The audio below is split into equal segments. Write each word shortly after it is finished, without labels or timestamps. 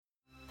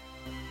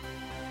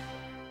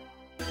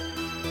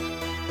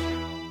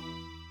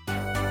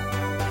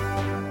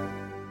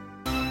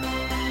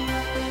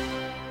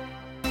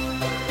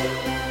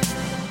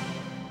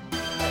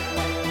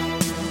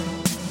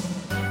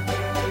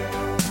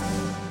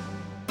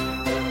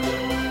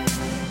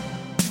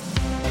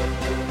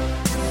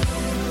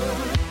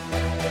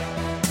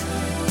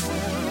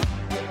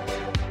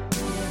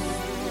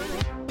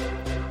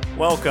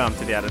Welcome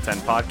to the Out of 10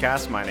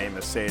 podcast. My name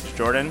is Sage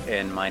Jordan.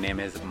 And my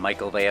name is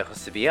Michael Vallejo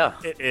Sevilla.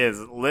 It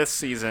is list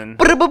season.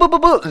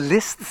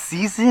 List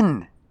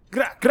season.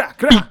 Gra, gra,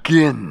 gra.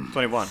 Begin.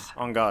 21.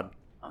 On God.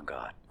 Oh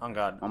God. On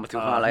God.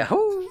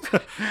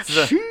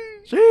 This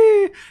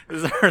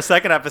This is our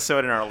second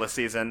episode in our list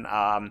season.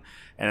 And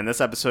in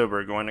this episode,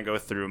 we're going to go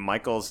through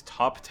Michael's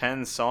top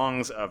 10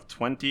 songs of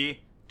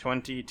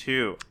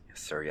 2022. Yes,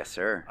 sir. Yes,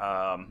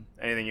 sir.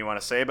 Anything you want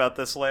to say about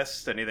this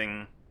list?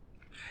 Anything?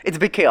 It's a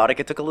bit chaotic.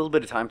 It took a little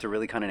bit of time to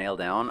really kind of nail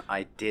down.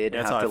 I did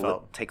That's have how I to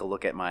felt. take a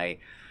look at my,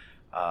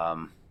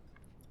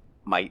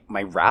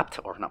 my Wrapped,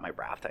 or not my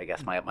Wrapped. I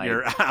guess my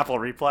Your Apple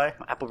Replay?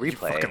 Apple You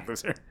Replay. fucking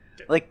loser.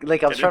 Like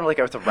I was trying to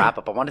it was a wrap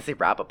up. I wanted to say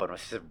wrap up, but it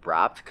was just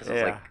Wrapped because it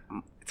was Yeah.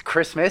 like it's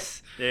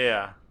Christmas.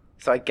 Yeah.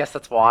 So I guess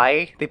that's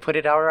why they put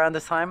it out around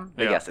this time.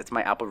 But Yeah. yes, it's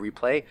my Apple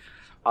Replay.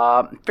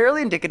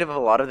 Fairly indicative of a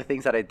lot of the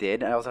things that I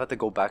did. I also had to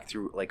go back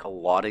through like a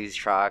lot of these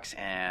tracks,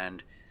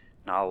 and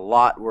not a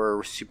lot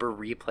were super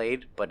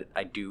replayed, but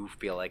I do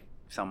feel like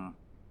some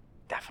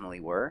definitely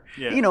were.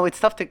 Yeah. You know, it's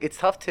tough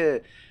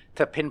to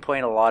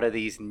pinpoint a lot of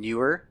these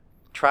newer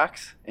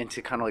tracks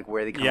into kind of like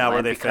where they come Where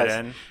in they because, fit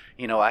in.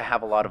 you know, I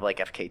have a lot of like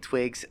FK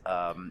Twigs,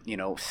 you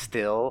know,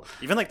 still.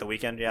 Even like The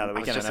Weeknd. Yeah, The I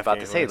was Weeknd. just and about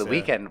FKA to say, was, The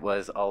Weeknd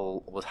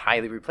was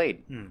highly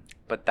replayed,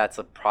 but that's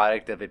a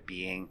product of it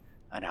being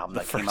an album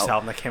The that came first out.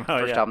 album that came out.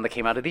 First yeah. album that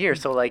came out of the year.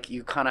 So like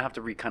you kind of have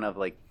to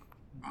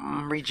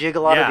rejig a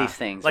lot of these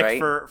things, like right?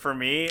 For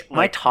me, My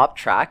like, top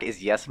track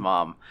is Yes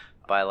Mom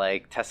by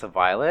like Tessa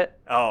Violet,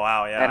 oh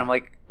wow, yeah, and I'm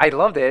like, I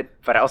loved it,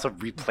 but I also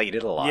replayed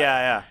it a lot.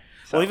 yeah.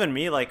 So- Well, even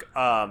me, like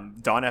Dawn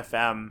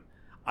FM,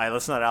 I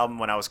listened to that album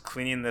when I was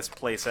cleaning this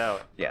place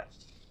out. Yeah.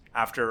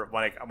 After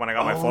when I got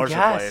my floors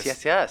yes,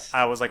 replaced, yes.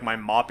 I was like my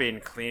mopping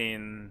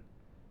cleaning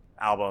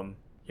album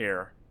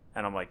here,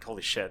 and I'm like,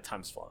 holy shit,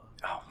 time's flying.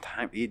 Oh,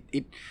 time.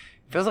 It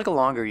feels like a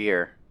longer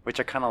year, which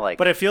I kind of like.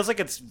 But it feels like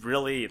it's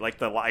really like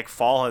the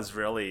fall has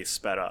really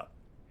sped up.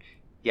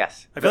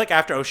 yes. I feel like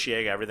after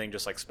Oshiega, everything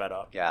just like sped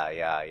up. Yeah.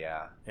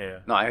 Yeah.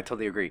 No, I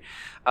totally agree.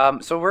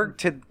 So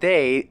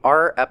today,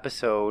 our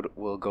episode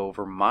will go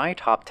over my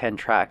top 10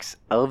 tracks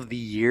of the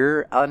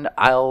year, and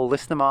I'll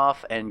list them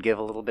off and give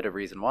a little bit of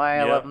reason why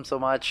I Yeah. love them so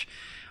much.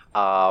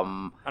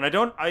 And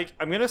I'm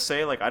gonna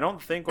say like I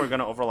don't think we're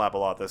gonna overlap a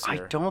lot this I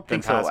year. don't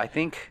think than so. past.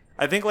 I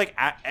I think like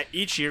at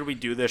each year we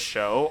do this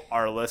show,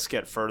 our lists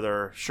get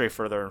further and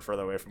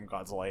further away from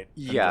God's light.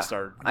 And just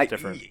are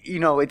different. You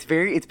know, it's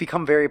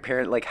become very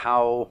apparent like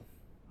how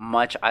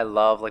much I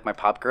love like my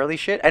pop girly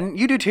shit, and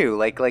you do too.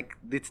 Like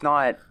it's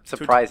not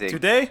surprising.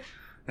 Today,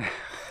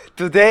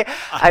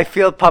 I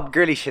feel pop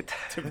girly shit.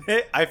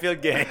 I feel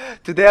gay.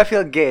 Today I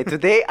feel gay.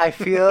 Today I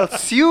feel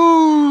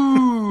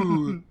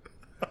Sioux.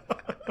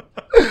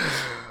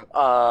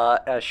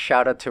 A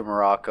shout out to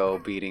Morocco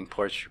beating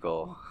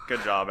Portugal.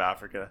 Good job,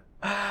 Africa.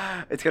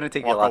 It's gonna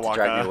take me a lot to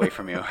drag me away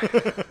from you.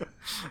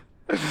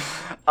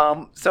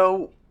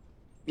 So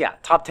yeah,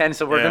 top 10.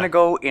 So we're Yeah. gonna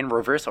go in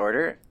reverse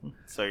order,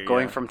 So you're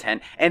going from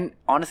 10. And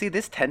honestly,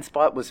 this 10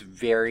 spot was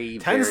very.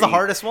 10's the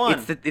hardest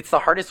one. It's the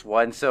hardest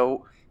one.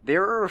 So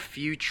there are a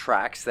few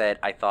tracks that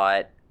I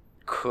thought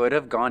could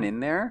have gone in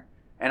there,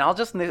 and I'll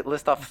just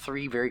list off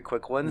 3 very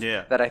quick ones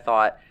Yeah. that I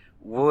thought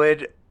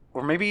would.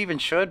 Or maybe even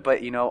should,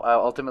 but you know, I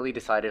ultimately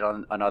decided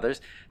on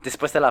others.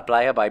 Después de la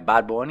Playa by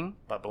Bad Bunny.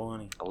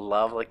 Baboni. I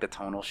love like the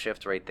tonal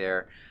shift right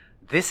there.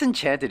 This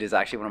Enchanted is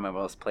actually one of my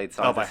most played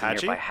songs by this year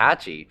Hatchie? by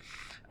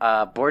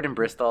Hatchie. Bored in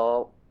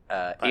Bristol,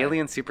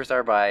 Alien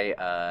Superstar by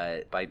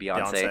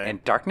Beyonce, Beyonce.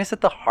 and Darkness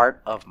at the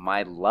Heart of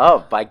My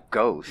Love by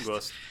Ghost.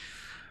 Ghost.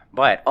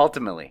 But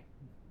ultimately,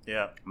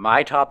 Yeah.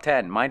 my top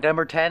 10, my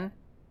number 10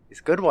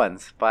 is Good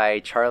Ones by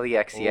Charlie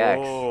XCX.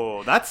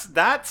 Oh,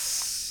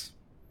 that's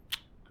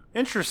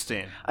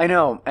interesting. I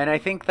know, and I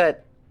think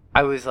that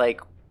I was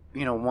like,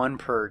 you know, one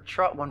per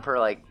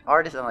like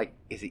artist. I'm like,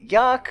 is it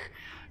Yuck?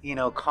 You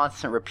know,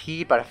 Constant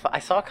Repeat. But I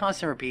saw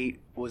Constant Repeat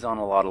was on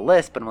a lot of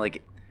lists, but I'm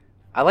like,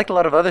 I like a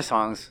lot of other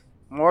songs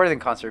more than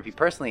Constant Repeat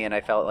personally, and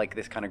I felt like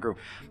this kind of group.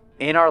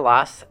 In our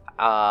last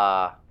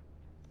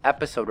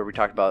episode where we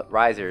talked about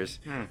Risers,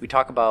 we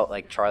talk about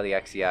like Charlie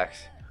XCX,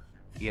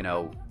 you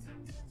know,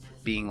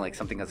 being like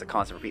something that's a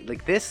constant repeat.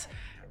 Like this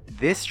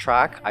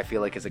track, I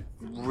feel like is a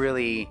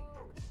really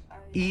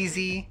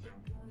easy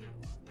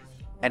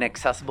and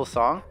accessible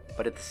song,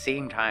 but at the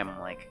same time, I'm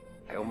like,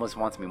 it almost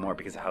wants me more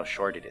because of how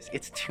short it is.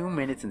 It's 2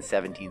 minutes and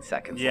 17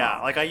 seconds. Yeah,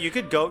 long. like you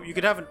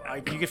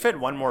could fit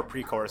one more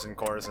pre-chorus and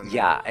chorus. And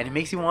Yeah, and it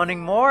makes you wanting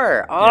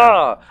more.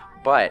 Oh,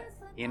 but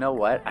you know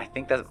what? I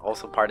think that's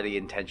also part of the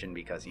intention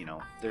because, you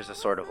know, there's a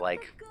sort of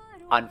like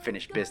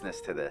unfinished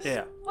business to this.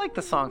 Yeah. Like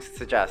the song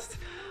suggests.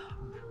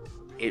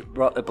 It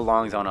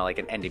belongs on like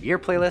an end of year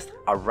playlist,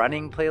 a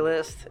running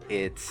playlist.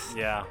 It's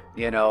Yeah.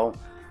 you know,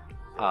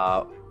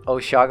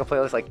 Oshiaga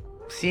playlist. Like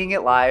seeing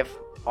it live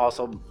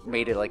also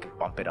made it like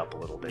bump it up a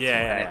little bit. Yeah,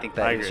 too. yeah, And yeah. I think I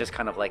that it's agree. just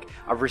kind of like a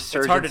hard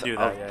resurgence to do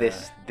that, of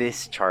yeah,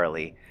 this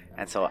Charlie.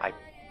 And so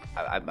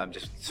I'm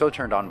just so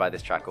turned on by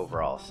this track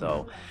overall.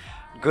 So,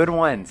 Good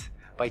Ones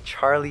by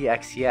Charlie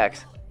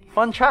XCX.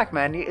 Fun track,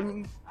 man.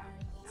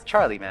 It's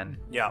Charlie, man.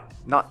 Yeah.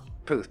 Not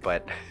Puth,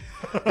 but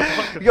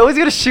you always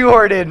gotta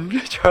shoehorn in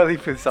Charlie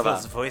Puth somehow.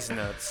 Those voice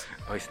notes.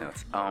 Voice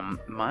notes.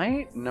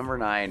 My number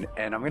 9,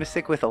 and I'm gonna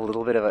stick with a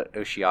little bit of an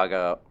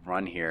Oshiaga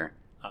run here.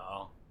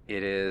 Uh-oh.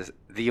 It is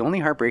The Only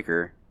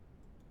Heartbreaker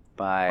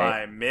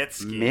by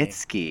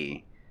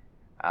Mitski.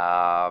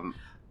 Mitski.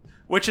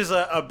 Which is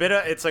a bit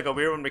of, it's like a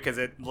weird one because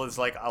it was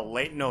like a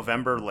late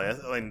November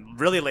list, like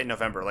really late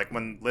November, like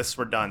when lists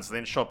were done, so they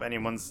didn't show up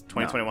anyone's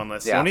 2021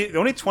 list. Yeah. The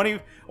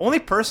only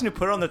person who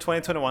put it on the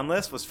 2021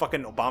 list was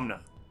fucking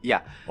Obama.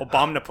 Yeah.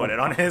 Obama put it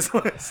on his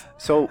list.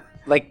 So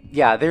like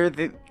yeah,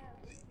 it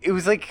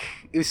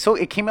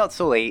came out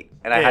so late,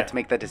 and I had to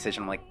make that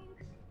decision. I'm like,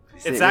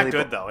 it's that really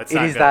good though. It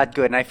is that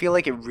good, and I feel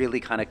like it really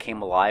kind of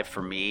came alive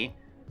for me.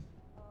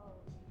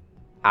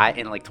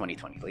 In like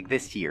 2020, like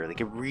this year, like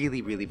it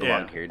really, really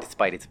belonged here,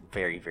 despite its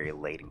very, very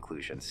late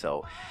inclusion.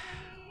 So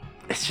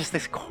it's just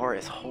this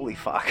chorus, holy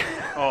fuck!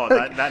 Oh,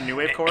 that new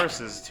wave chorus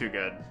is too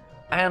good.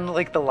 And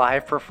like the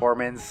live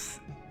performance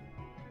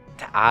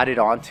to add it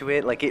onto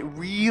it, like it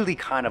really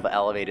kind of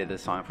elevated the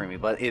song for me.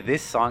 But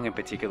this song in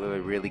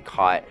particular really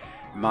caught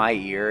my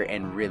ear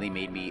and really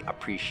made me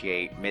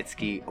appreciate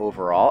Mitski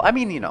overall. I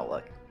mean,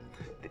 look.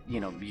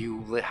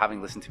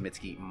 Having listened to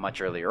Mitski much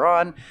earlier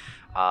on,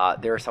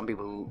 there are some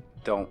people who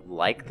don't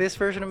like this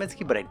version of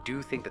Mitski, but I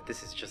do think that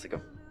this is just like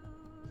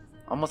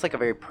almost like a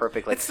very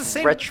perfect, like, it's the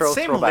same, retro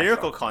same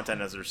lyrical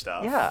content as their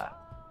stuff.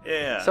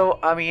 Yeah. So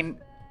I mean,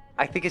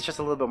 I think it's just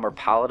a little bit more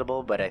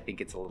palatable, but I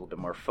think it's a little bit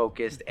more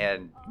focused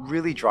and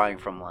really drawing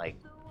from like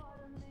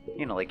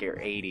your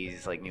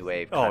 80s like new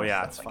wave. Oh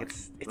yeah, it's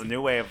the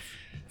new wave.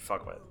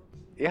 Fuck with.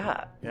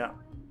 Yeah. Yeah.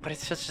 But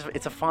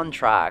it's a fun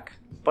track,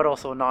 but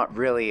also not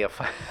really a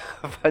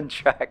fun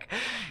track,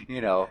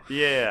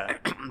 Yeah.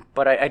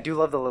 But I do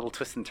love the little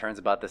twists and turns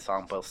about this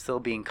song, but still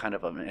being kind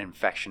of an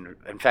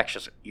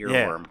infectious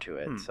earworm to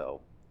it.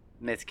 So,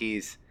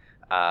 Mitski's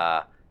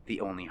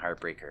The Only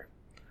Heartbreaker.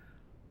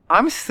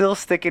 I'm still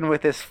sticking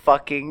with this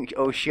fucking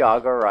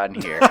Oshiaga run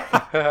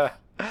here.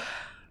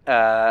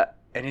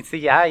 And it's the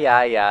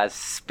yeah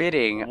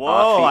spitting. Whoa,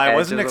 off the I edge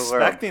wasn't of the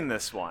expecting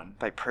this one.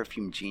 by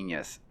Perfume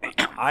Genius.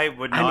 I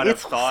would not have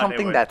thought it's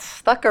something it would. that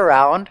stuck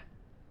around,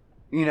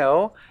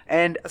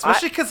 and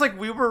Especially because like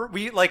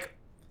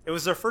it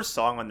was their first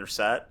song on their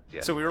set,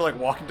 so we were like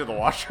walking to the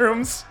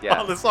washrooms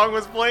while the song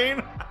was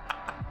playing.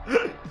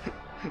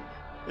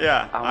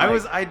 Yeah,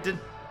 I did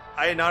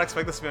not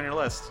expect this to be on your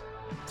list.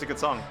 It's a good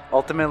song.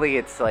 Ultimately,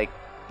 it's like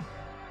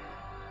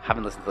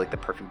having listened to like the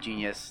Perfume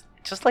Genius,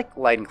 just like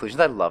light inclusions.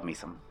 I love me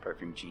some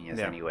Perfume Genius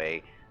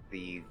anyway.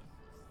 The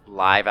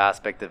live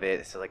aspect of it,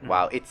 it's like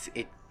wow, it's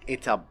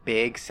a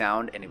big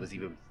sound, and it was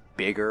even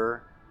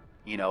bigger,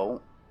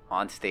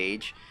 on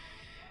stage.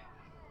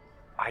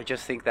 I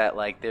just think that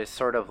like there's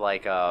sort of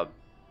like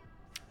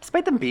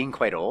despite them being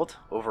quite old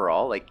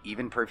overall, like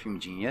even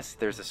Perfume Genius,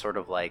 there's a sort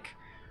of like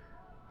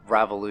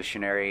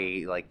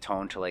revolutionary like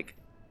tone to like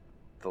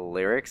the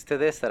lyrics to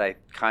this that I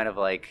kind of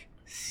like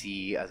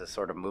see as a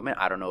sort of movement.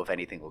 I don't know if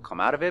anything will come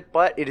out of it,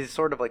 but it is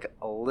sort of like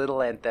a little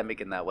anthemic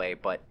in that way,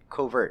 but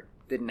covert.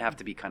 Didn't have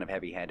to be kind of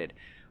heavy-handed.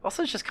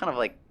 Also, it's just kind of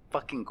like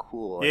fucking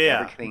cool. Like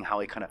everything, how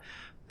it kind of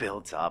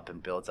builds up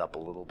a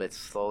little bit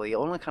slowly. It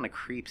only kind of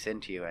creeps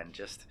into you and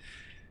just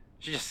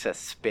says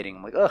spitting.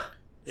 I'm like, ugh.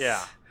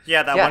 Yeah,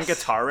 that one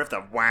guitar riff,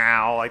 the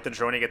wow, like the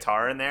drony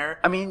guitar in there.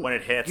 I mean, when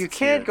it hits, you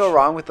can't go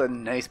wrong with a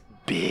nice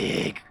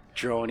big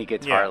drony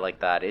guitar like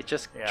that. It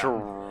just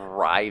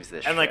drives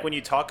this. And shit. like when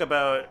you talk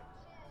about,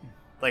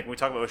 like when we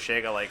talk about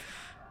Oshiaga, like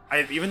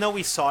even though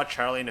we saw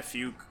Charlie in a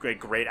few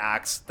great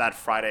acts that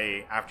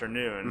Friday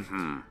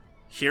afternoon,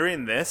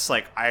 hearing this,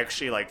 like I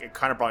actually like it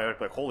kind of brought me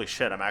up like holy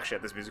shit, I'm actually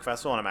at this music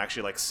festival and I'm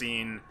actually like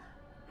seeing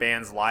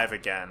bands live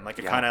again. Like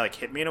it kind of like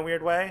hit me in a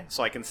weird way,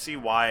 so I can see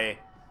why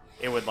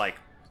it would like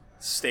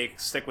stick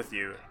with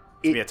you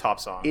to be a top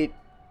song.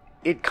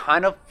 It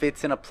kind of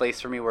fits in a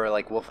place for me where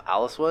like Wolf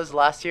Alice was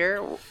last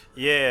year.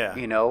 Yeah.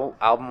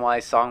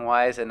 Album-wise,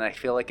 song-wise, and I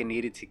feel like it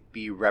needed to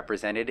be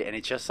represented, and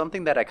it's just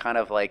something that I kind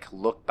of like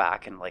look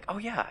back and like, oh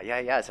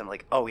yeah. So I'm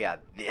like, oh yeah,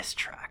 this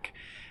track.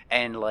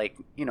 And like,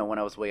 when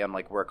I was way on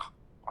like work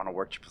on a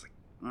work trip, I was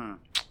like,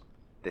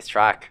 this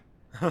track.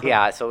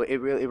 Yeah, so it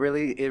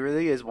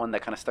really is one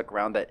that kind of stuck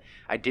around that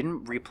I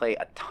didn't replay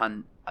a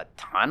ton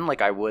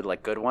like I would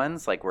like good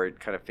ones, like where it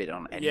kind of fit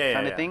on any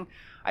kind of thing.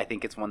 I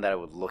think it's one that I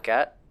would look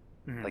at.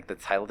 Like the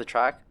title of the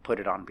track, put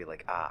it on and be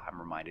like, I'm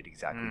reminded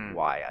exactly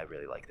why I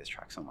really like this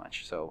track so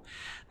much. So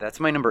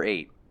that's my number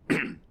 8.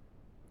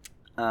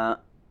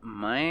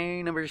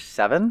 My number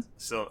 7?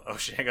 So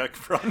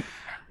Oshiaga run?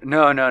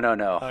 No.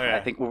 Okay.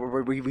 I think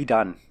we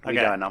done. We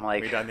done. I'm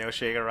like, we done the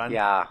Oshiaga run?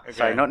 Yeah. Okay.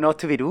 Sorry, no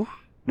Tuvilu.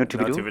 No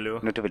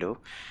Tuvilu.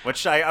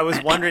 Which I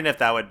was wondering if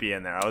that would be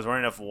in there. I was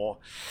wondering if...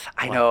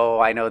 I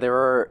know. There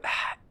were...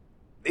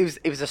 It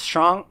was a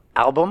strong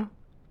album,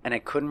 and I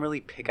couldn't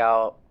really pick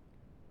out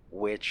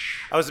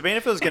which... I was debating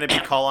if it was going to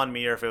be Call on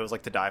Me or if it was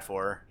like To Die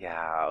For. Yeah,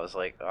 I was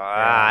like,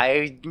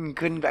 I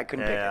couldn't pick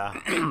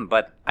it.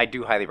 But I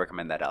do highly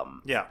recommend that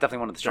album. Yeah. Definitely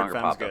one of the stronger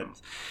pop good.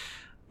 albums.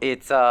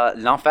 It's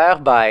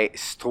L'Enfer by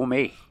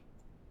Stromae.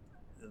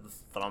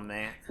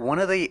 Strome. One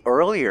of the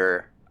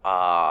earlier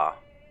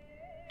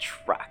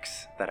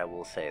tracks that I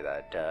will say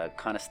that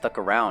kind of stuck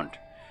around.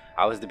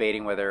 I was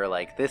debating whether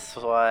like this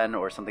one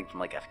or something from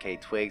like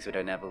FK Twigs would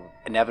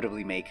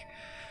inevitably make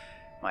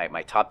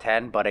my top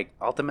 10, but I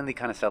ultimately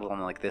kind of settled on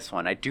like this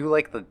one. I do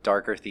like the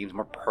darker themes,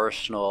 more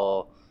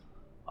personal,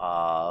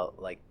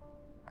 like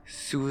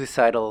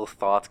suicidal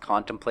thoughts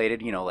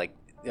contemplated. You know, like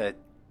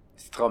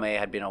Strome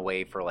had been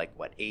away for like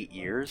 8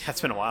 years. That's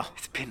been a while.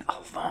 It's been a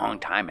long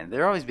time, and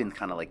there always been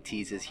kind of like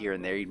teases here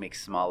and there. He'd make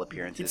small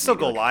appearances. He'd still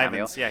go like live,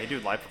 and he'd do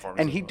live performances.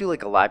 And he'd do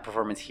like a live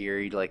performance here.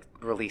 He'd like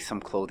release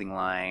some clothing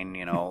line,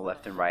 you know,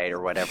 left and right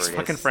or whatever it is.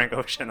 Fucking Frank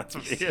Ocean, that's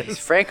what he is. He's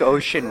Frank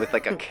Ocean with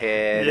like a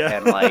kid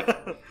and like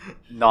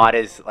not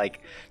as I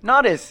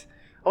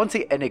wouldn't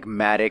say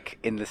enigmatic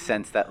in the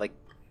sense that like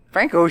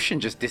Frank Ocean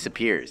just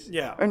disappears.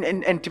 Yeah.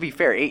 And to be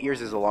fair, 8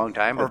 years is a long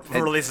time. Or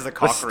releases a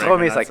cock ring.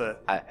 Strome is like,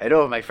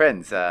 hello, my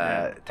friends,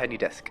 tiny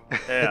desk.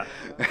 Yeah.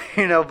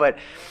 You know, but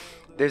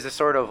there's a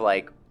sort of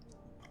like,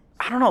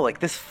 I don't know, like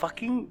this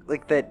fucking,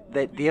 like that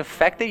the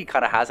effect that he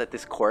kind of has at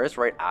this chorus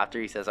right after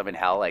he says I'm in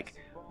hell, like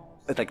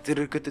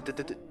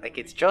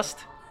it's just,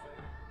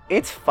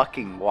 it's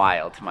fucking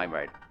wild to my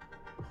mind.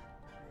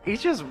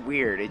 It's just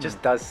weird. It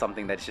just does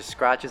something that just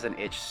scratches an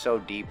itch so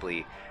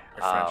deeply.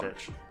 French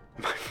itch.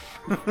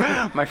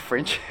 My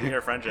French.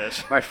 Your French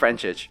itch. My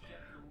French itch.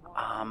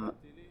 And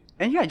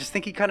yeah, I just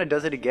think he kind of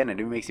does it again, and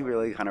it makes me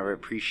really kind of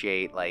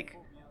appreciate like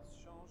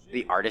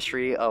the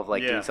artistry of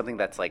like doing something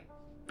that's like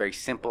very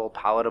simple,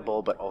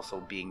 palatable, but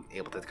also being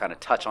able to kind of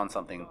touch on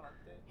something,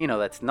 you know,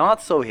 that's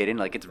not so hidden.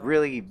 Like it's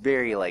really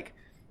very like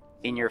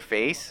in your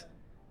face,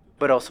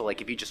 but also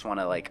like if you just want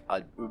to like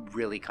a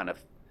really kind of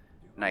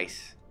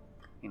nice,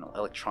 you know,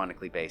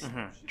 electronically based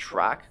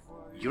track,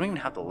 you don't even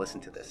have to listen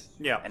to this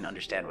and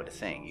understand what it's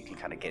saying. You can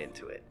kind of get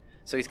into it.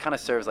 So he kind of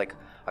serves like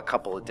a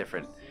couple of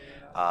different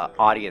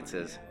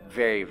audiences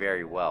very,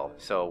 very well.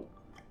 So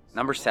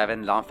number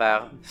 7,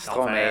 L'Enfer,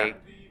 Strome.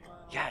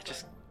 Yeah, it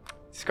just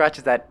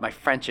scratches that, my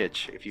French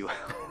itch, if you will.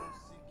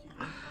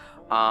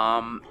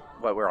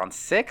 What, we're on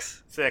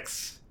 6?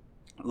 6.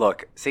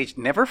 Look, Sage,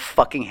 never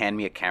fucking hand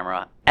me a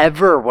camera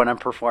ever when I'm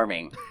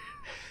performing.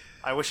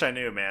 I wish I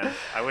knew, man.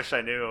 I wish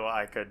I knew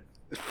I could.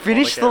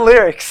 Finish the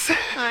lyrics.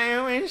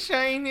 I wish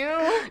I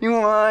knew. You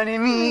wanted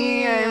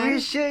me, I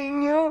wish I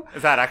knew.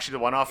 Is that actually the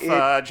one off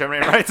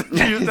Gemini Rights?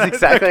 It's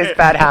exactly his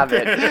bad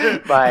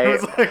habit. By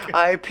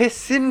I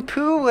piss and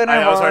poo when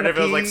I was want wondering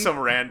to if it was like some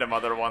random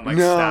other one, like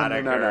no,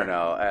 Static.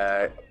 No.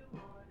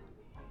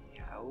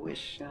 I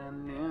wish I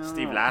knew.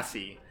 Steve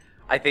Lassie.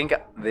 I think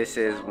this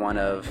is one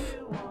of...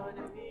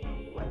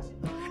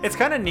 It's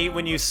kind of neat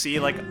when you see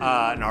like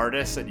an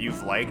artist that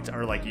you've liked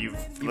or like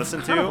you've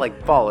listened kind to, of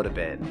like followed a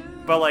bit.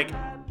 But like,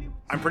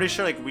 I'm pretty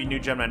sure like we knew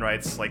Gemini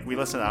Rights, like we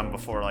listened to them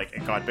before like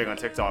it got big on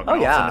TikTok. Oh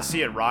and all yeah. of a sudden to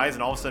see it rise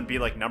and all of a sudden be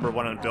like number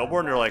 1 on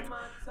Billboard, and you're like,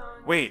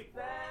 wait,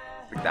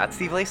 that's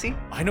Steve Lacy?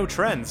 I know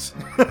trends.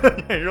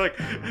 You're like,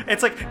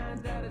 it's like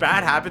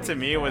Bad Habit to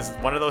me was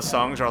one of those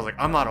songs where I was like,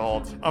 I'm not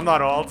old.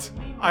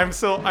 I'm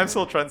still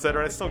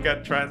trendsetter. I still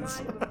get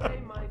trends.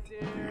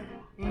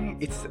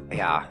 It's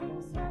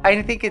I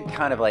think it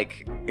kind of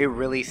like it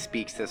really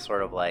speaks to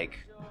sort of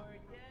like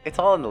it's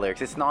all in the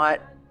lyrics. It's not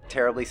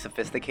terribly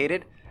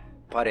sophisticated,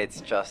 but it's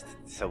just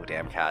so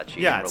damn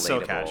catchy. Yeah, and it's relatable.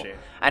 so catchy.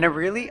 And it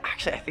really,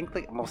 actually, I think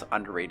the most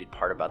underrated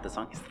part about the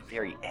song is the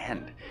very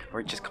end,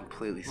 where it just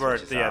completely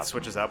switches up. It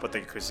switches up with the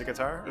acoustic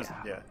guitar.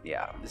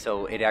 Yeah.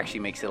 So it actually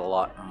makes it a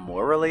lot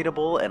more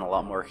relatable and a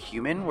lot more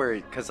human.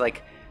 Because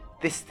like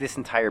this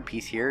entire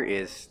piece here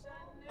is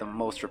the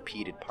most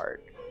repeated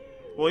part.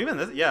 Well, even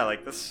this,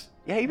 this.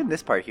 Yeah, even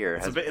this part here.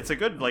 It's a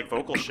good like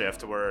vocal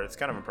shift where it's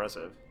kind of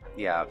impressive.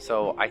 Yeah,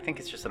 so I think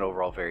it's just an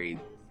overall very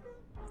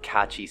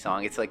catchy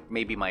song. It's like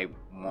maybe my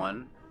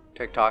one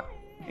TikTok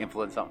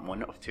influence on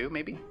 1 of 2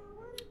 maybe.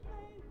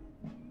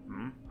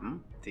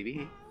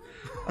 TBE.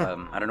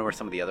 I don't know where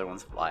some of the other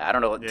ones fly. I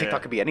don't know.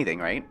 TikTok could be anything,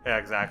 right? Yeah,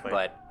 exactly.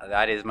 But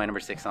that is my number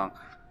 6 song.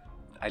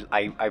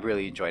 I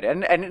really enjoyed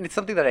it, and it's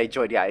something that I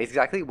enjoyed. Yeah,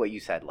 exactly what you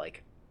said.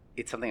 Like,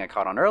 it's something I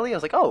caught on early. I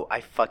was like, oh,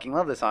 I fucking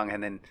love this song,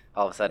 and then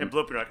all of a sudden, it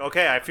blew up. You're like,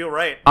 okay, I feel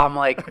right. I'm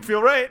like, I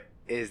feel right.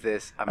 Is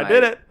this? I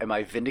did it. Am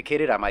I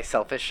vindicated? Am I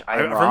selfish?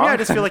 I'm wrong. For me, I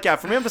just feel like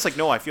for me, I'm just like,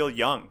 no, I feel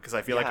young because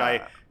I feel like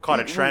I caught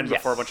a trend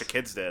before a bunch of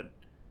kids did.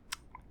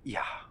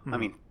 Yeah, I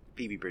mean,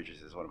 Phoebe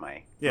Bridgers is one of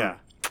my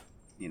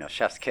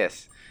chef's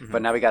kiss. Mm-hmm.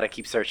 But now we got to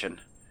keep searching.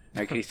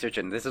 Keep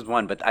searching. This is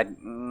one, but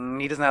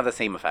he doesn't have the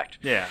same effect.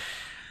 Yeah.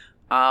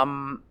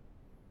 My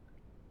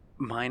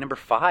number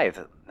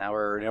 5. Now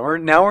we're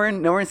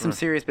in some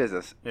serious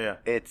business. Yeah.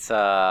 It's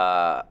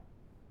by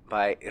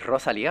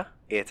Rosalia.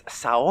 It's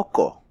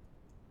Saoko.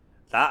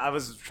 That I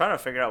was trying to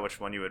figure out which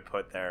one you would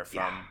put there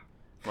from.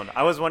 Yeah.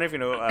 I was wondering if you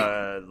know,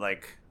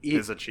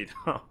 is a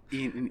Cheeto.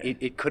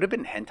 It could have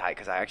been Hentai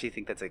because I actually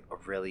think that's like a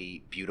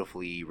really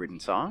beautifully written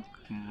song.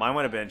 Mine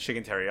would have been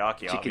Chicken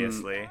Teriyaki,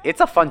 obviously.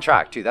 It's a fun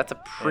track too. That's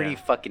a pretty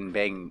fucking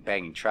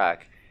banging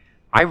track.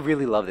 I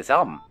really love this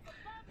album,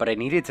 but I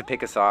needed to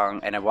pick a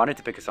song, and I wanted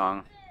to pick a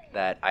song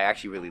that I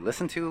actually really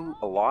listened to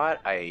a lot.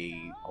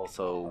 I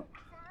also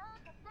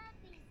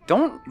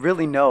don't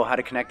really know how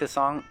to connect this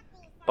song,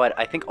 but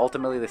I think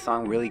ultimately the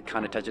song really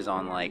kind of touches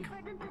on like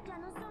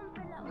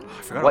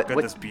I forgot how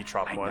good this beat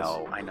drop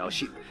was. I know.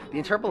 The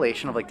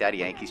interpolation of like Daddy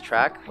Yankee's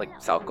track, like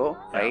Salco,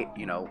 right?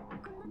 You know,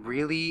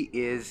 really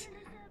is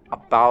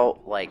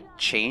about like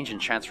change and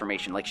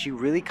transformation. Like she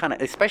really kind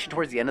of, especially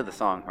towards the end of the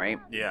song, right?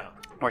 Yeah.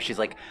 Where she's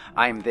like,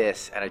 I'm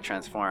this and I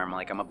transform.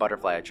 Like I'm a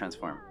butterfly, I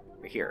transform.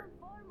 Right here.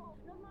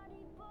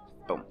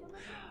 Boom.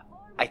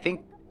 I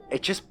think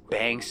it just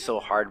bangs so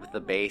hard with the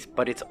bass,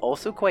 but it's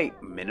also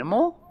quite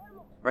minimal,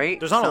 right?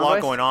 There's not a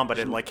lot going on, but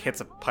it like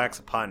packs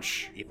a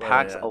punch. It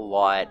packs a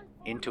lot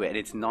into it.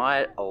 It's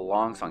not a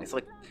long song. It's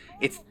like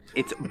it's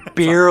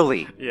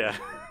barely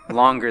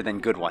longer than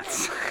good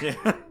ones.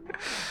 Yeah.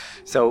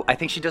 So I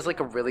think she does like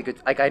a really good.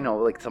 Like I know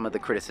like some of the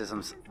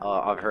criticisms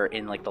of her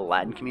in like the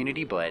Latin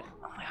community, but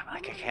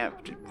like I can't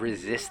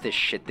resist this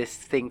shit. This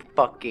thing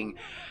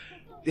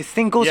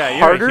goes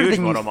harder you're a huge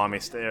than Motomami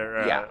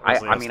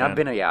I mean,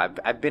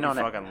 I've been on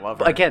it. Fucking love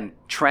her. Again,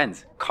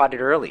 trends caught it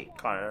early.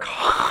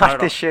 Caught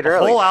this shit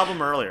early. The whole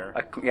album earlier.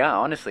 Yeah,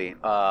 honestly.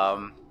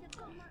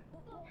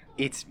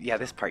 It's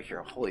this part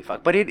here. Holy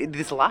fuck! But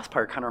this last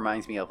part kind of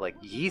reminds me of like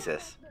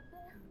Yeezus.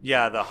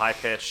 Yeah, the high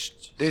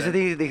pitched. There's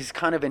these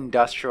kind of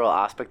industrial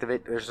aspect of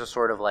it. There's a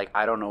sort of like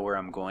I don't know where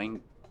I'm going,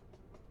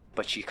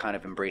 but she kind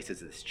of embraces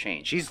this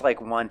change. She's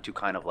like one to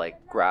kind of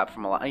like grab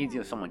from a lot. You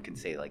know, someone can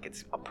say like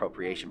it's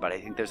appropriation, but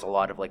I think there's a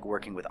lot of like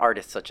working with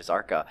artists such as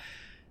Arca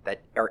that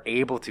are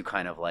able to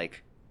kind of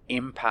like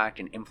impact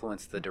and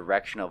influence the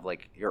direction of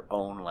like your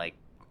own like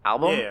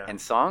album and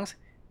songs,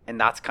 and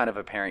that's kind of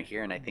apparent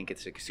here. And I think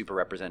it's like super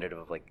representative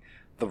of like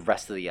the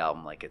rest of the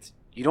album. Like it's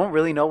you don't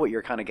really know what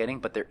you're kind of getting,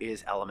 but there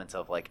is elements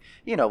of like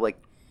like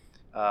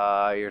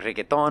your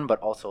reggaeton, but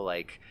also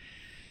like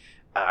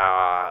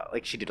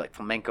she did like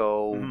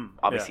flamenco,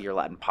 obviously your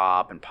Latin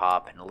pop and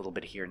a little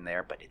bit here and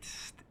there, but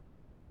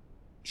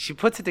she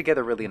puts it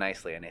together really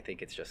nicely, and I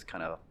think it's just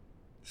kind of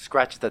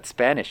scratches that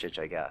Spanish itch,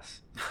 I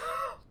guess.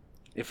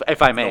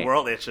 if I may. The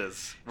world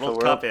itches.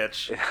 World Cup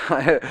itch.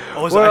 World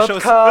I was gonna say,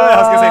 is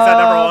that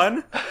number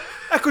 1?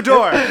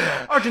 Ecuador,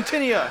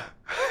 Argentina.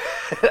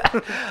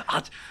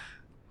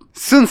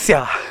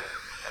 Suncia.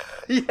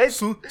 Yes.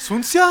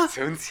 Suncia?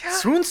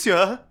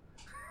 Suncia?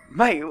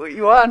 Mate, what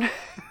you on?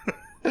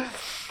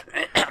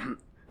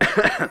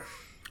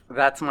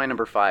 That's my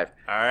number 5.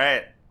 All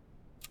right.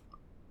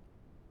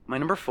 My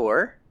number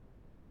 4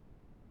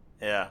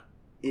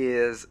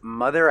 is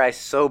Mother I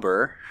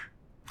Sober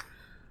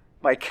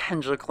by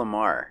Kendrick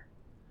Lamar.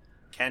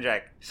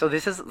 Kendrick. So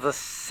this is the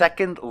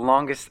second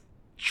longest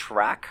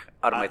track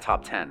out of my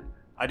top 10.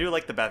 I do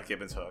like the Beth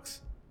Gibbons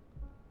hooks.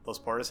 Those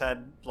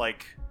Portishead,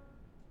 like,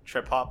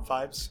 trip-hop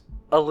vibes.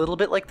 A little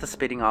bit like the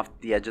Spitting Off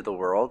the Edge of the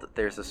World.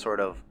 There's a sort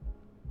of...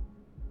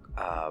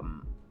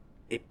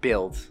 it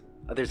builds.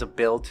 There's a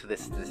build to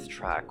this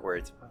track where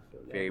it's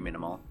very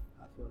minimal.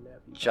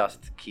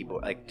 Just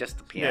keyboard, like just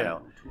the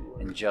piano,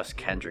 and just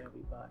Kendrick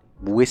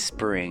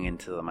whispering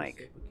into the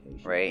mic,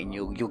 right? And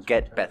you'll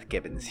get Beth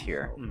Gibbons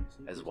here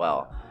as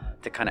well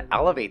to kind of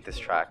elevate this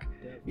track.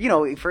 You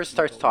know, he first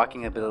starts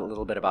talking a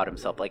little bit about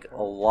himself, like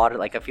a lot of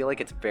like I feel like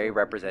it's very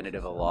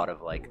representative of a lot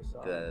of like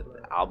the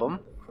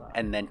album,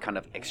 and then kind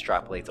of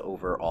extrapolates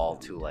overall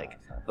to like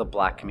the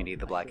Black community,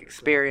 the Black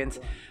experience,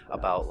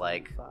 about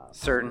like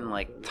certain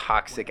like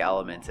toxic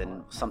elements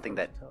and something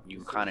that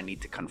you kind of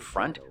need to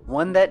confront.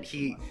 One that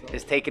he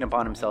has taken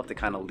upon himself to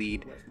kind of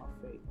lead,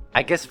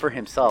 I guess for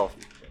himself,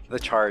 the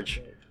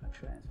charge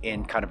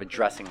in kind of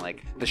addressing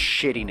like the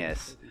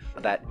shittiness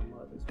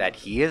that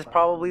he has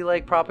probably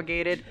like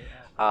propagated,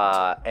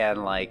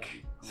 and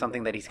like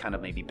something that he's kind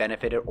of maybe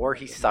benefited or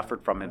he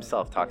suffered from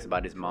himself. Talks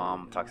about his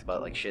mom, talks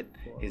about like shit,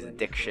 his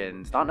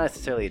addictions, not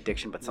necessarily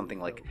addiction, but something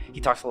like he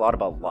talks a lot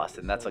about lust,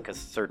 and that's like a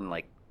certain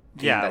like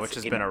which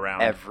has been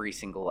around every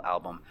single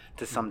album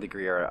to some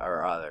degree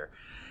or other.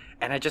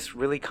 And I just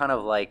really kind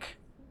of like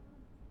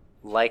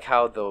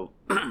how the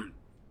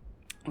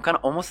I'm kind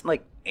of almost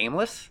like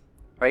aimless,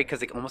 right?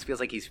 Because it almost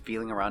feels like he's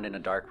feeling around in a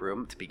dark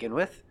room to begin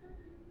with,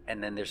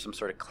 and then there's some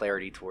sort of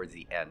clarity towards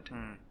the end.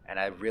 And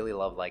I really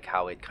love like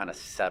how it kind of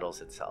settles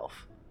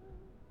itself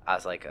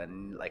as like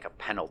a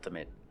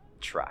penultimate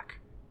track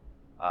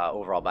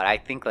overall. But I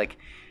think like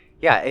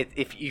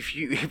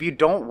if you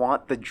don't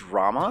want the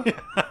drama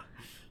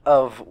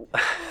of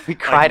we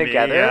cry like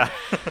together,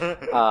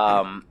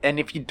 and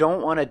if you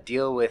don't want to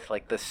deal with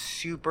like the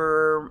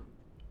super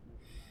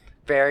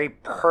very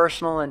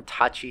personal and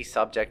touchy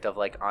subject of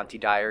like Auntie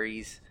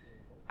Diaries,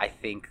 I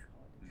think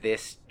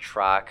this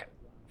track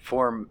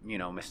for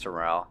Mr.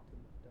 Morale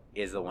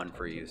is the one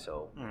for you.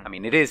 So I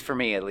mean it is for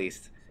me at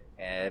least,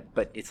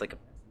 but it's like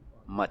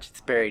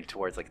it's buried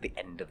towards like the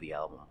end of the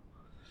album.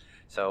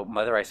 So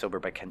Mother I Sober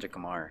by Kendrick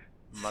Lamar,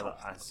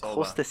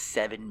 close to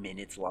 7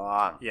 minutes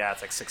long. Yeah,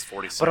 it's like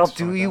 6:46. But I'll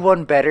do you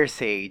one better,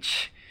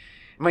 Sage.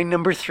 My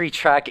number 3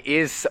 track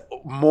is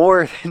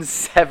more than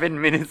 7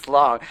 minutes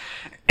long.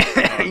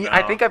 No.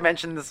 I think I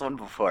mentioned this one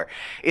before.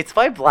 It's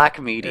by Black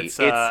Midi. It's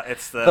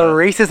the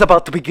race is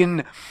about to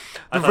begin.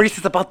 The race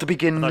is about to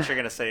begin. I thought you were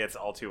gonna say it's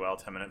all too well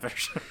 10-minute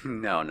version.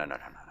 No.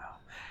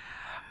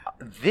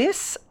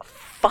 this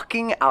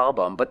fucking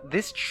album, but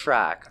this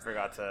track I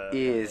forgot to.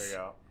 is. There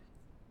you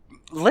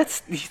go.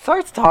 He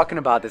starts talking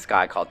about this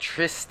guy called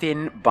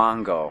Tristan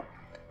Bongo.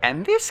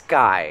 And this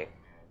guy,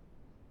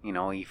 you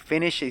know, he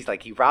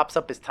wraps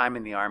up his time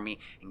in the army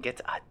and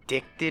gets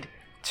addicted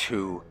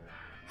to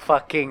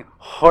fucking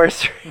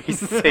horse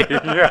racing.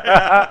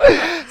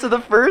 So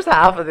the first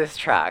half of this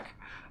track,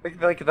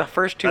 like the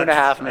first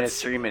 2.5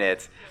 minutes, 3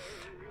 minutes,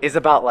 is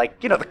about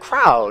like, you know, the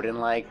crowd and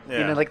like,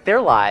 you know, like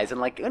their lives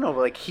and like, you know,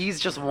 like he's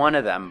just one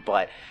of them.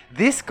 But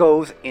this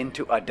goes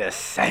into a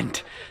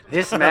descent.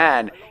 This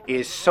man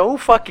is so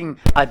fucking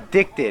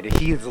addicted.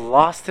 He's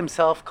lost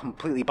himself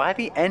completely. By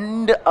the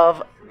end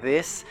of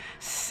this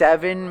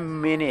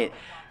 7-minute,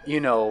 you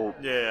know,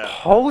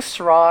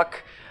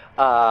 post-rock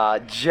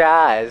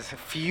jazz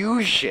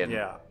fusion.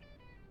 Yeah.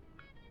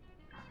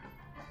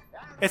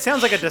 It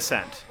sounds like a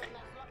descent.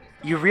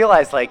 You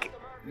realize like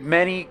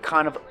many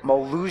kind of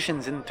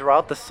allusions in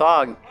throughout the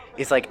song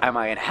is like, am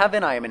I in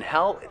heaven? I am in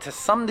hell. To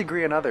some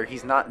degree or another,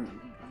 he's not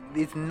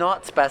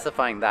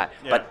specifying that,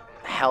 but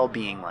hell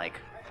being like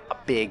a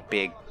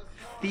big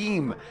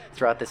theme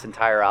throughout this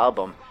entire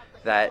album.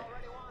 That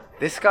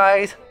this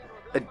guy's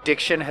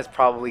addiction has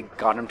probably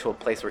gotten him to a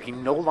place where he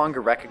no longer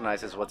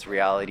recognizes what's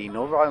reality,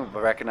 no longer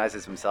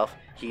recognizes himself.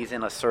 He's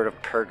in a sort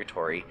of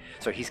purgatory.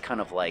 So he's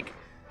kind of like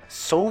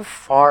so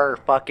far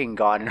fucking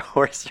gone in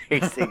horse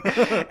racing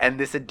and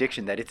this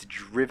addiction that it's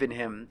driven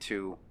him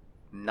to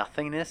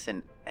nothingness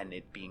and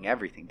it being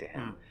everything to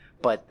him.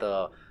 But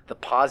the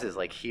pauses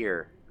like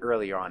here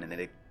earlier on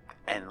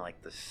and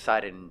like the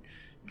sudden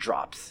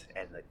drops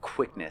and the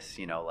quickness,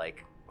 you know,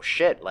 like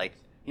shit, like,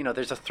 you know,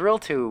 there's a thrill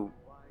to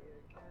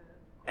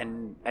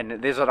and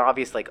there's an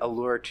obvious like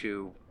allure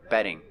to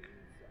betting,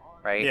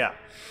 right? Yeah.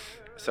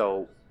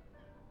 So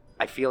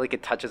I feel like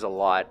it touches a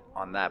lot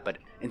on that, but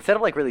instead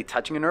of like really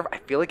touching a nerve, I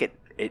feel like it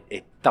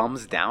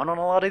thumbs down on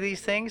a lot of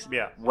these things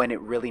when it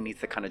really needs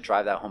to kind of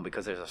drive that home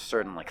because there's a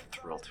certain like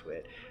thrill to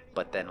it.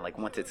 But then like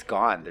once it's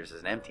gone, there's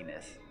an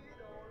emptiness.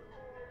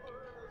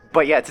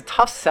 But yeah, it's a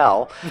tough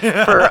sell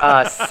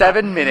for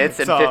 7 minutes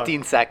and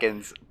 15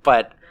 seconds.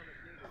 But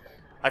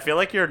I feel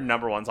like your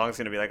number one song is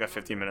going to be like a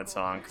 15-minute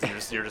song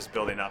because you're just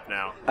building up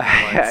now.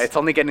 Yeah, it's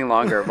only getting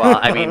longer. Well,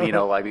 I mean, you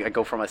know, I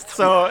go from a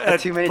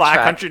 2-minute Black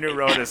track. Country New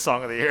Road is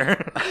song of the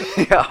year.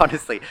 Yeah,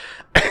 honestly.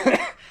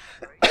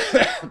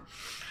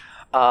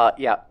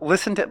 Yeah,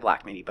 listen to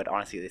Black Midi, but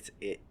honestly,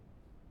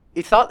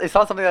 it's not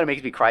something that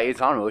makes me cry. It's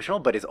not emotional,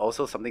 but it's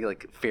also something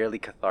like fairly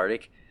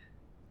cathartic,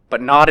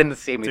 but not in the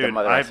same way that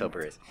Mother I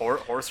Sober is.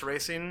 Horse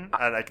racing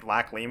at like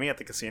Lac Leamy at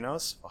the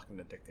casinos, fucking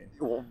addicting.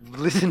 Well,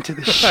 listen to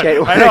the shit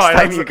I know,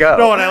 next time you go.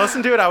 No, when I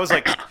listened to it, I was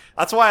like,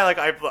 that's why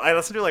I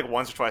listened to it like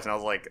once or twice, and I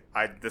was like,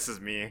 this is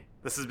me.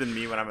 This has been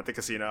me when I'm at the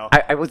casino.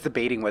 I was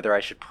debating whether I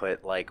should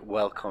put like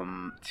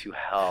Welcome to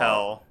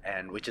Hell,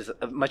 and which is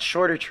a much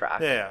shorter track.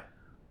 Yeah.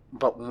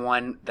 But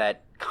one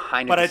that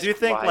kind of. But I do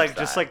think like that.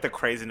 just like the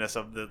craziness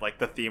of the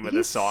theme of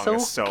this song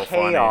is so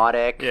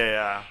chaotic. Funny.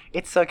 Yeah.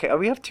 It's okay. Oh,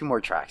 we have 2 more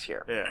tracks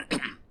here. Yeah.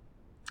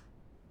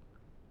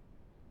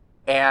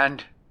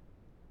 And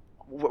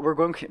we're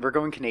going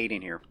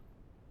Canadian here.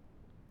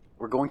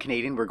 We're going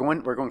Canadian. We're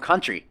going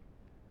country.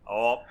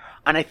 Oh.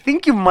 And I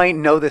think you might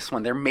know this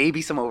one. There may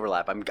be some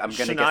overlap. I'm gonna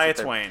guess. Shania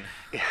Twain.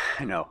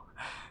 No.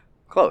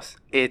 Close.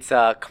 It's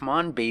Come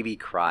On Baby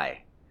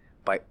Cry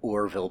by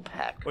Orville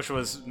Peck. Which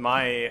was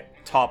my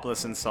top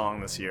listened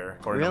song this year,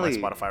 according to my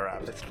Spotify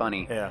Wrapped. That's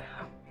funny. Yeah.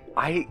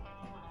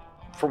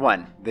 For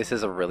one, this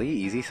is a really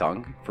easy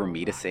song for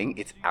me to sing.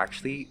 It's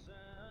actually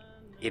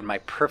in my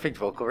perfect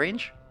vocal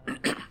range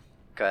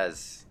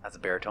because as a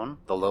baritone,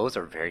 the lows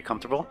are very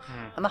comfortable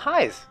and the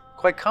highs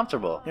quite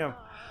comfortable. Yeah.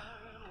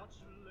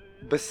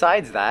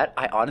 Besides that,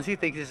 I honestly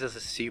think this is a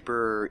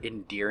super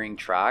endearing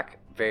track.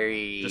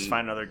 Just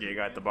find another gay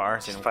guy at the bar.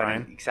 Just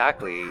find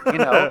exactly. You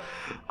know,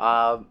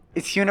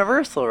 it's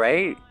universal,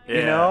 right? Yeah.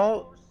 You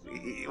know,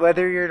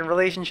 whether you're in a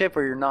relationship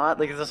or you're not,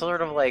 like it's a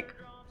sort of like,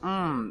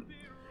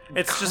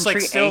 it's just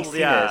like still,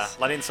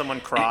 letting someone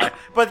cry.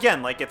 But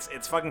again, like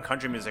it's fucking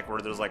country music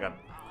where there's like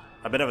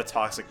a bit of a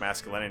toxic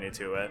masculinity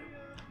to it.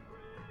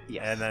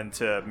 Yes. And then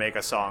to make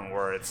a song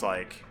where it's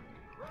like,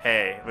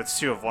 hey, if it's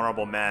 2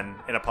 vulnerable men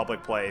in a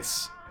public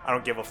place, I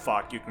don't give a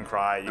fuck. You can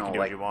cry. You can do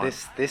what you want.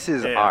 This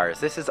is ours.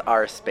 This is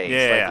our space.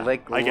 Yeah,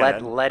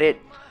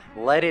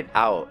 let it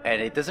out.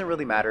 And it doesn't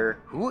really matter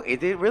who.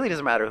 It really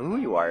doesn't matter who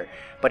you are.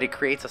 But it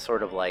creates a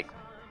sort of like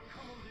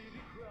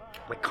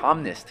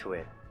calmness to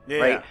it,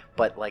 right? Yeah.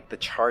 But like the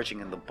charging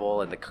and the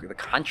bull and the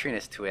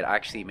countryness to it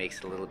actually makes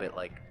it a little bit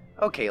like,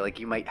 okay, like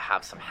you might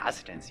have some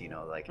hesitance, you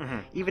know, like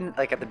even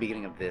like at the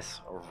beginning of this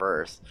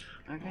verse.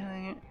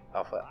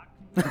 Oh fuck.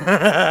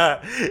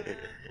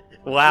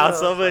 Wow,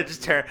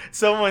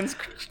 someone's.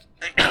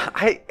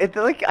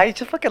 I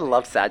just fucking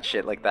love sad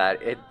shit like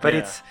that.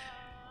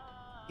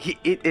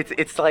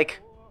 It's like,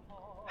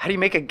 how do you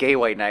make a gay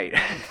white knight?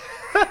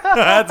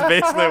 That's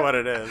basically what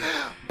it is.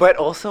 But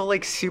also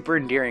like super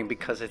endearing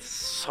because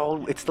it's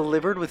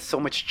delivered with so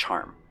much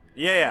charm.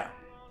 Yeah.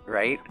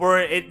 Right? Where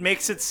it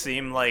makes it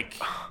seem like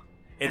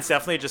it's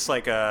definitely just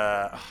like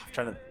I'm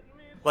trying to.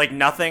 Like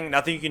nothing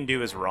you can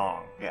do is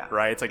wrong. Yeah.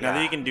 Right? It's like nothing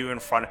Yeah. you can do in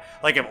front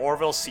like if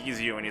Orville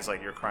sees you and he's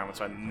like, you're crying with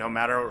someone, no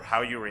matter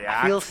how you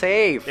react. Feel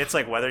safe. It's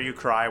like whether you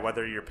cry,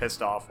 whether you're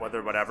pissed off,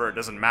 whether whatever, it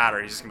doesn't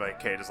matter. He's just gonna be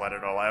like, okay, just let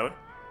it all out.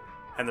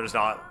 And there's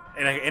not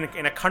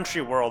in a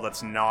country world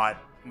that's not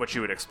what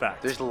you would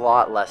expect. There's a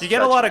lot less. You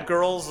get a lot of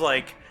girls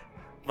like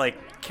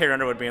Carrie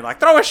Underwood being like,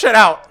 throw his shit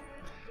out.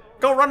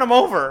 Go run him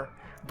over.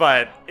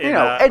 But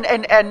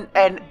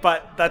and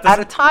but that at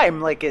a doesn't time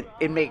like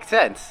it makes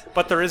sense.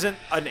 but there isn't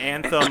an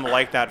anthem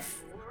like that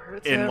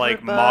in like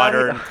everybody.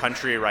 modern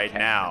country right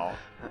now.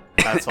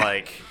 That's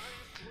like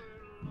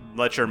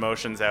let your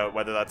emotions out,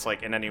 whether that's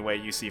like in any way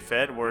you see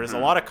fit. Whereas a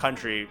lot of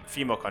country,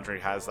 female country,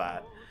 has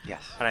that,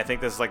 Yes. and I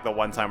think this is like the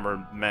one time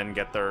where men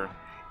get their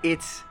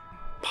It's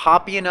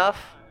poppy enough,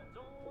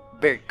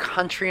 very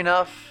country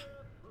enough,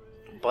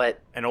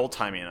 but and old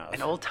timey enough.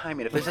 an old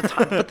timey enough. There's a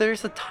time, but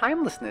there's a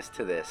timelessness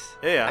to this.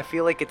 Yeah. I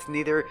feel like it's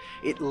neither.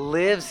 It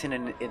lives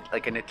in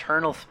like an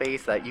eternal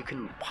space that you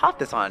can pop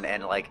this on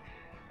and like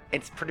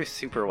it's produced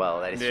super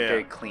well. That it's Yeah.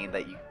 very clean.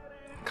 That you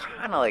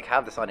kind of like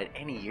have this on at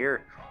any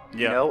year.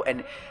 You Yeah. know,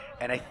 and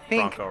I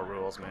think. Bronco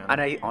rules, man.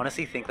 And I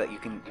honestly think that you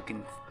can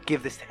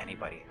give this to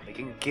anybody. Like,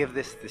 you can give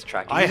this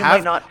track. I You have-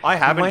 might not. I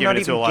haven't you might given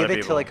not it to even a lot give of it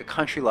people. to like a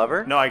country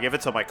lover. No, I give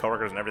it to my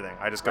coworkers and everything.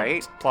 I just go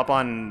Right? plop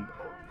on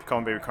Come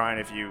On Baby Crying.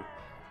 If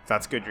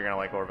that's good, you're gonna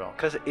like Orville.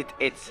 Because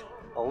it's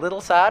a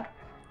little sad,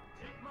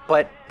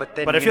 but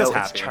then But it you know, feels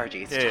it's happy.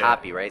 chargy. It's Yeah, yeah.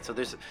 happy, right? So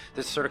there's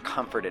sort of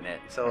comfort in it.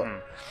 So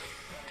Mhm.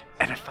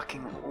 and I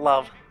fucking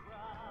love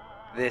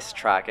this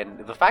track, and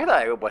the fact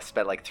that I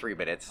spent like 3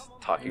 minutes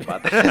talking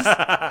about this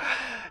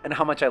and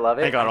how much I love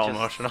it. I got all just-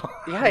 emotional.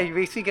 Yeah, you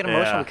basically get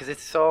emotional Yeah. because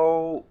it's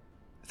so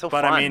But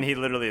fun. I mean, he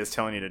literally is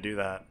telling you to do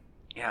that.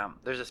 Yeah,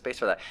 there's a space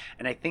for that,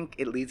 and I think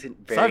it leads in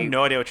So I very. have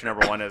no idea what your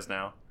number one is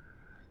now.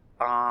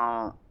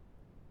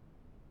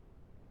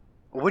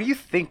 What do you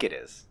think it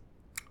is?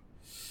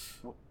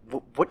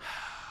 What?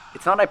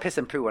 It's not I piss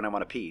and poo when I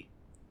want to pee.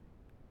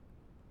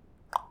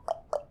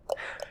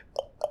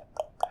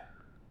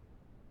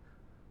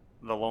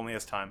 The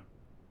Loneliest Time.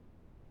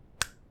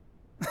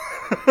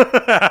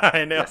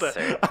 I nailed Yes, it.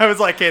 sir. I was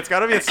like, hey, it's got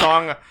to be a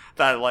song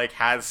that like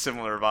has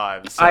similar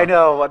vibes. so- I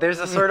know. There's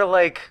a sort of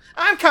like,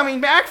 I'm coming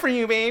back for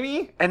you,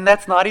 baby. and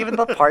that's not even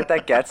the part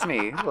that gets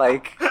me.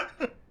 Like,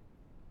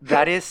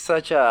 that is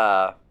such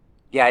a.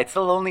 Yeah, it's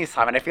the loneliest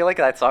time, and I feel like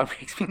that song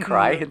makes me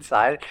cry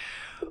inside,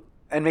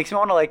 and makes me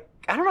want to like.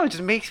 I don't know. It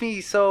just makes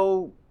me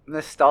so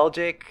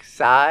nostalgic,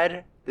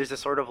 sad. There's a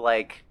sort of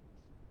like.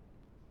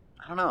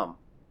 I don't know.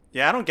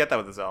 Yeah, I don't get that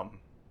with this album.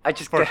 I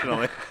just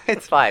Fortunately. get,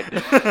 it's fine.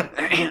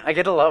 I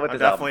get a lot with I'm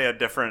this album. definitely a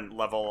different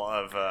level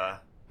of.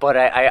 But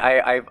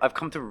I've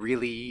come to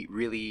really,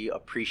 really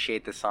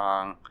appreciate the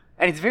song.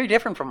 And it's very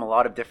different from a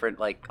lot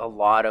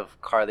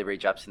of Carly Rae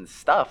Jepsen's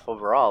stuff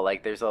overall.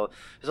 Like there's a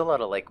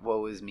lot of like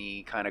woe is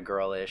me kind of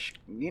girlish,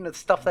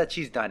 stuff that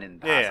she's done in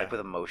the past, Yeah. like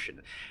with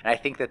emotion. And I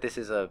think that this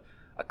is a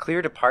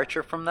clear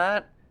departure from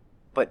that,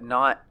 but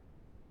not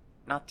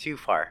too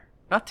far.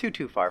 Not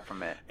too far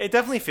from it. It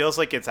definitely feels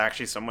like it's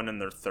actually someone in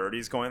their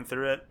 30s going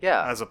through it.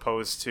 Yeah. As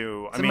opposed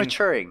to. It's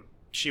maturing.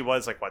 She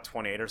was like, what,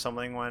 28 or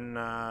something when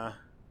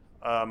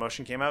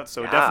Emotion came out?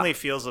 So Yeah. it definitely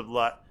feels a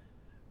lot.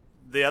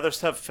 The other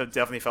stuff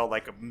definitely felt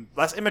like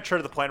less immature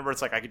to the point where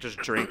it's like I could just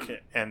drink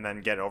it and then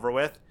get it over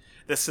with.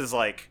 This is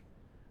like,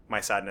 my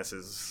sadness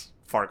is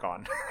far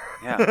gone.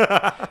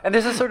 Yeah. And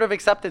there's a sort of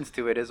acceptance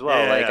to it as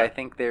well. Yeah, like yeah. I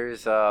think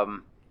there's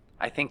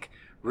I think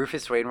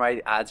Rufus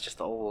Wainwright adds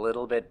just a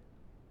little bit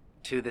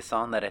to the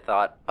song that I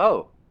thought,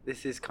 oh,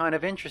 this is kind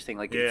of interesting.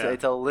 Like Yeah.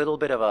 it's a little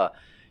bit of a.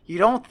 You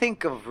don't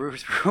think of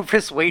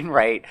Rufus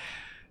Wainwright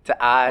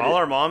to add.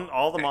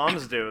 all the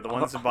moms do. The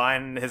ones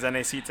buying his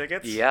NAC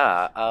tickets.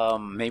 Yeah.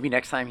 Maybe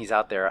next time he's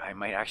out there, I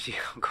might actually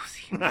go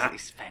see him.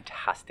 He's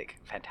fantastic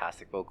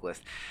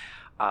vocalist.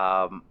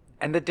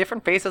 And the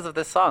different phases of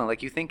this song,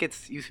 like you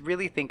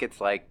really think it's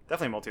like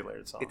Definitely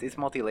multi-layered song. it's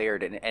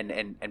multi-layered,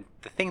 and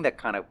the thing that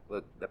kind of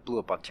that blew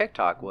up on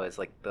TikTok was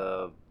like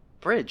the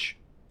bridge.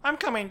 I'm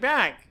coming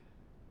back.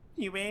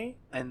 You may.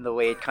 And the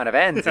way it kind of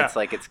ends, Yeah. it's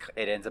like it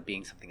ends up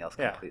being something else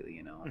Yeah.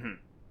 completely, Mhm.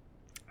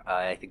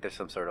 I think there's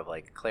some sort of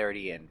like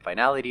clarity and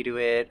finality to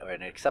it, or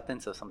an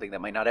acceptance of something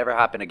that might not ever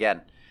happen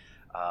again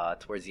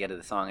towards the end of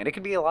the song. And it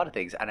could be a lot of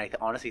things. And I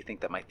honestly think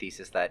that my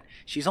thesis that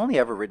she's only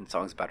ever written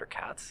songs about her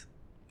cats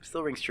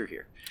still rings true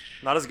here.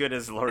 Not as good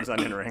as Lord's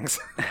Onion Rings.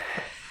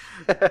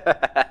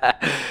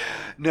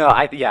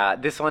 No,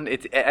 this one,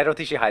 I don't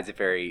think she hides it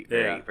very.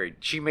 Yeah.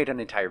 She made an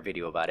entire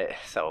video about it.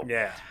 So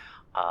Yeah.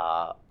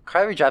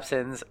 Carly Rae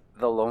Jepsen's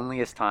 "The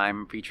Loneliest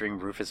Time" featuring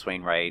Rufus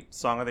Wainwright,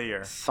 Song of the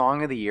year.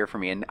 song of the year for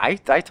me. And I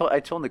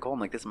told Nicole, I'm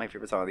like, this is my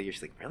favorite song of the year.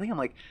 She's like, really? I'm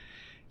like,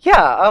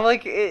 yeah. I'm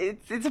like,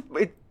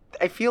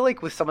 I feel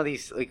like with some of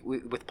these, like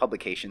with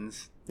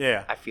publications,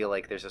 Yeah. I feel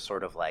like there's a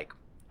sort of like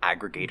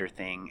aggregator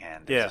thing,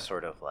 and there's Yeah. a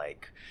sort of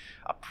like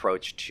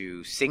approach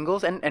to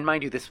singles. And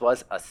mind you, this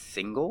was a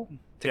single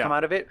to Yeah. come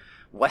out of it.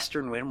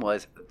 Western Wind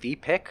was the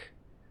pick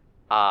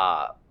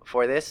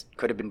for this.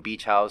 Could have been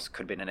Beach House,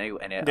 could have been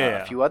a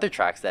Yeah. few other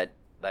tracks that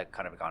that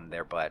kind of gone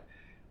there. But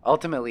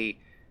ultimately,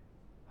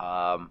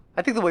 I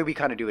think the way we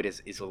kind of do it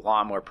is a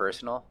lot more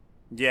personal.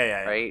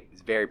 Yeah. Right?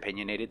 It's very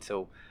opinionated.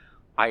 So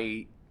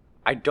I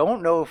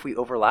don't know if we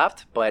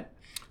overlapped, but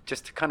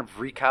just to kind of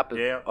recap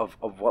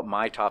of what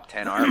my top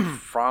 10 are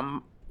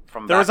from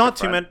there was not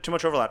too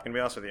much overlap, gonna be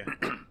honest with you.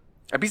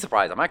 I'd be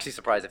surprised. I'm actually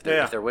surprised if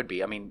there would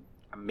be. I mean,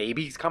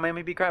 maybe he's coming,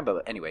 maybe crime,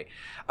 but anyway.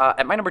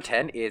 At my number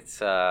 10, it's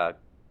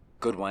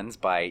Good Ones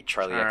by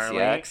Charlie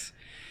XCX.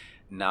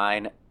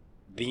 9,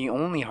 The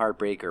Only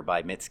Heartbreaker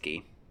by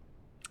Mitski.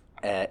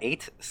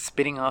 8,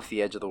 Spinning Off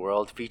the Edge of the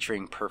World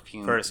featuring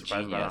Perfume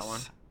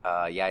Genius.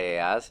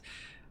 Yeahs.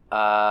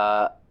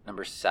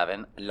 Number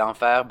 7,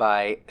 L'Enfer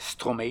by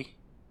Stromae.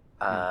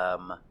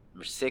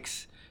 Number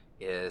 6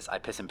 is I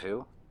Piss and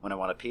Poo When I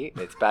Want to Pee.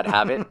 It's Bad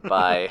Habit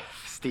by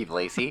Steve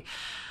Lacy.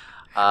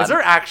 Is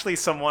there actually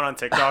someone on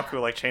TikTok who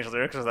like changed the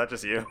lyrics, or is that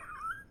just you?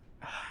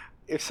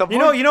 If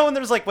someone... You know when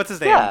there's like, what's his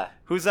name? Yeah.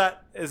 Who's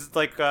that? Is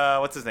like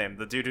what's his name?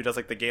 The dude who does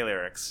like the gay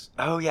lyrics.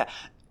 Oh yeah,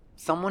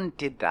 someone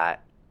did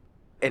that.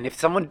 And if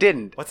someone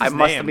didn't, what's his I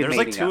must name? have been There's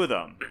like making two up.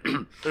 of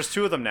them. There's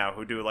 2 of them now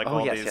who do like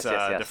all these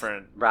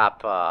different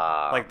rap,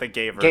 like the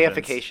gay versions.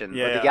 gayification,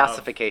 or the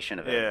gasification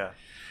of it.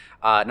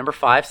 Yeah. Number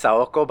 5,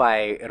 Saoko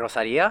by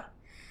Rosalia.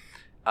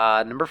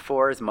 Number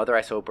 4 is Mother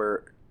I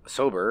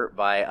Sober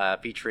by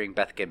featuring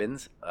Beth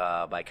Gibbons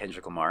by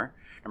Kendrick Lamar.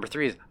 Number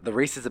 3 is The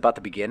Race Is About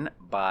to Begin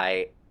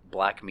by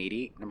Black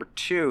Meaty. Number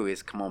 2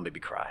 is Come On Baby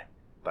Cry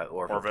by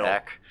Orville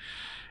Peck.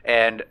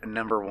 And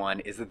number 1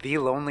 is The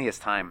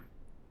Loneliest Time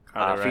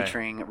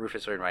featuring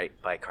Rufus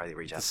Wainwright by Carly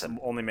Rae Jepsen.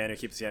 The only man who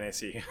keeps the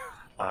NAC.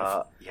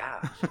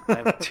 Yeah. I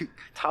have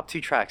top 2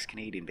 tracks,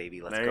 Canadian,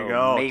 baby. Let's there go. You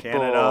go. Maple.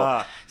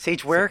 Canada.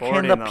 Sage, where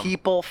can the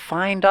people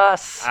find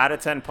us?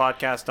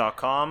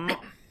 Out10podcast.com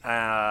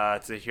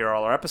to hear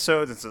all our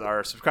episodes. This is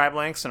our subscribe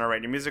links and our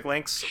Write New Music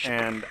links,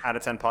 and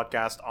Out10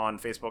 Podcast on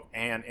Facebook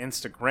and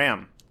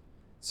Instagram.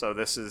 So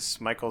this is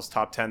Michael's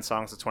top 10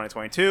 songs of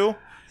 2022.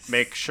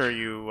 Make sure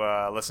you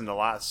listen to the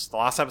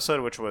last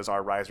episode, which was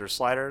our Risers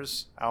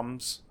Sliders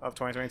albums of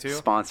 2022.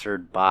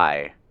 Sponsored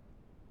by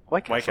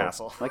White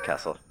Castle.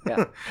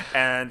 Yeah.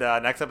 And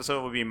next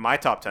episode will be my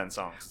top 10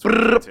 songs.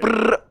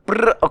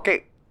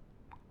 Okay.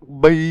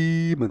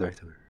 Bye, Mother.